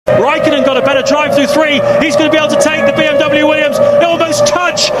Raikkonen got a better drive through 3. He's going to be able to take the BMW Williams. They almost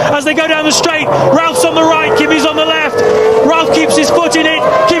touch as they go down the straight. Ralph's on the right, Kimi's on the left. Ralph keeps his foot in it.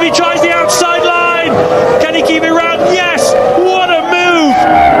 Kimi tries the outside line. Can he keep it round? Yes. What a move.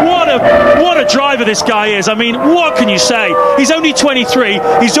 What a driver this guy is. I mean, what can you say? He's only 23.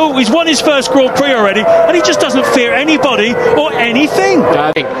 He's won his first Grand Prix already, and he just doesn't fear anybody or anything.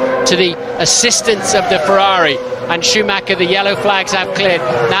 To the assistance of the Ferrari, and Schumacher, the yellow flags have cleared.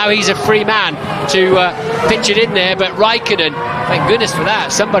 Now he's a free man to pitch it in there, but Raikkonen, thank goodness for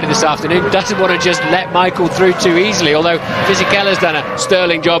that, somebody this afternoon doesn't want to just let Michael through too easily, although Fisichella's done a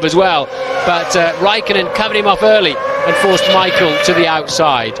sterling job as well. But Raikkonen covered him off early and forced Michael to the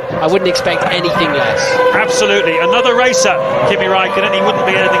outside. I wouldn't expect anything less. Absolutely. Another racer, Kimi Raikkonen. He wouldn't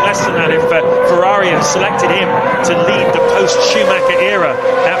be anything less than that if Ferrari had selected him to lead the post-Schumacher era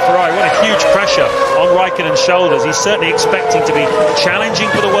at Ferrari. What a huge pressure on Raikkonen's shoulders. He's certainly expecting to be challenging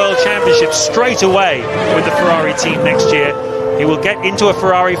for the World Championship straight away with the Ferrari team next year. He will get into a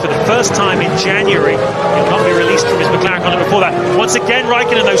Ferrari for the first time in January. He'll not be released from his McLaren Honda before that. Once again,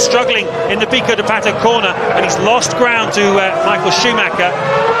 Raikkonen, though, struggling in the Pico de Pato corner, and he's lost ground to Michael Schumacher.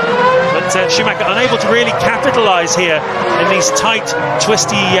 But Schumacher unable to really capitalise here in these tight,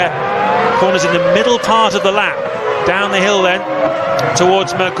 twisty corners in the middle part of the lap. Down the hill then,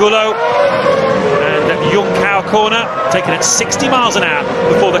 towards Mergulo and Junkau corner, taken at 60 miles an hour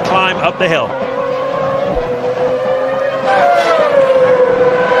before the climb up the hill.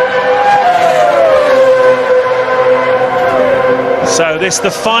 So this is the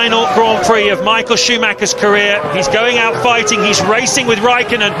final Grand Prix of Michael Schumacher's career. He's going out fighting. He's racing with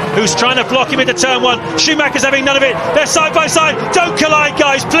Raikkonen, who's trying to block him into turn 1. Schumacher's having none of it. They're side by side. Don't collide,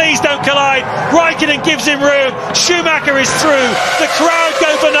 guys. Please don't collide. Raikkonen gives him room. Schumacher is through. The crowd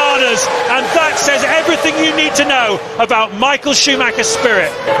go bananas. And that says everything you need to know about Michael Schumacher's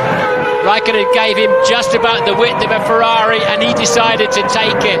spirit. Raikkonen gave him just about the width of a Ferrari, and he decided to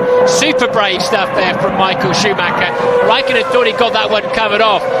take it. Super brave stuff there from Michael Schumacher. Raikkonen thought he got that one covered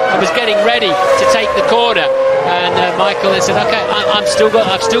off and was getting ready to take the corner. And Michael said, "Okay, I've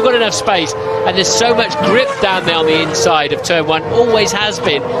still got enough space." And there's so much grip down there on the inside of turn 1. Always has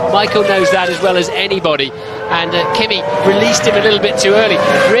been. Michael knows that as well as anybody. And Kimi released him a little bit too early.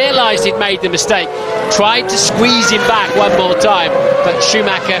 Realised he'd made the mistake. Tried to squeeze him back one more time, but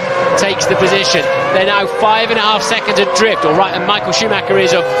Schumacher takes the position. They're now 5.5 seconds adrift, and Michael Schumacher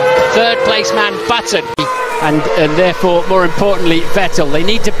is of third place man Button, and therefore, more importantly, Vettel. They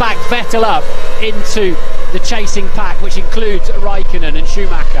need to back Vettel up into the chasing pack, which includes Raikkonen and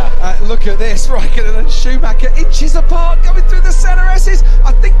Schumacher. Look at this, Raikkonen and Schumacher inches apart going through the centre S's.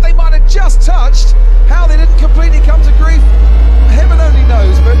 I think they might have just touched. How they didn't completely come to grief, heaven only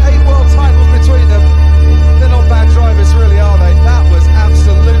knows, but 8 world titles between them. They're not bad drivers, really, are they? That was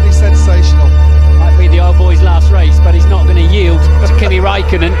absolutely sensational. Might be the old boy's last race, but he's not going to yield to Kimi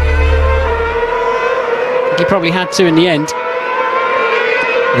Raikkonen. He probably had to in the end.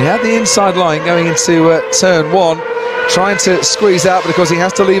 He had the inside line going into turn 1, trying to squeeze out because he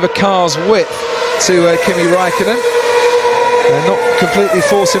has to leave a car's width to Kimi Raikkonen and not completely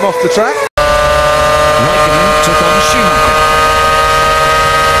force him off the track. Raikkonen took on Schumacher.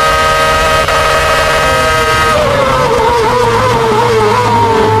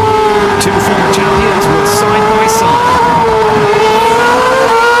 Two former champions were side by side.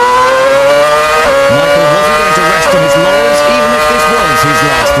 Michael wasn't going to rest on his laurels, even if this was his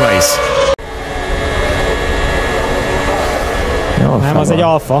last race. Nem, az egy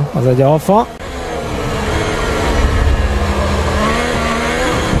alfa, az egy alfa.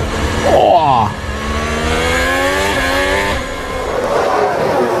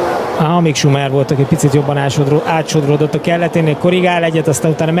 Amíg Schumacher volt, aki picit jobban átsodródott a kelleténél, korrigál egyet,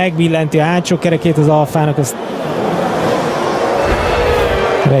 aztán utána megbillenti a hátsó kerekét az alfának, azt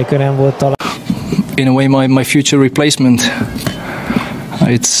Raikkonen volt talán. In a way, my future replacement.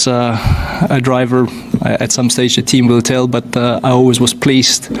 It's a driver. At some stage, the team will tell, but I always was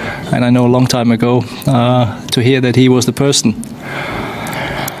pleased, and I know a long time ago to hear that he was the person.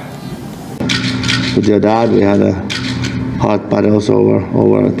 With your dad, we had a hard battles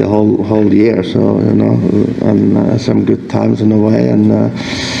over the whole year, so you know, and some good times in a way, and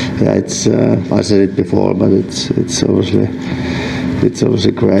yeah, it's I said it before, but it's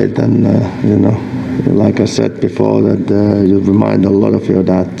obviously great, and you know, like I said before, that you remind a lot of your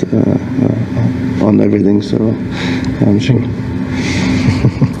dad on everything, so I'm sure.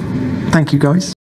 Thank you, guys.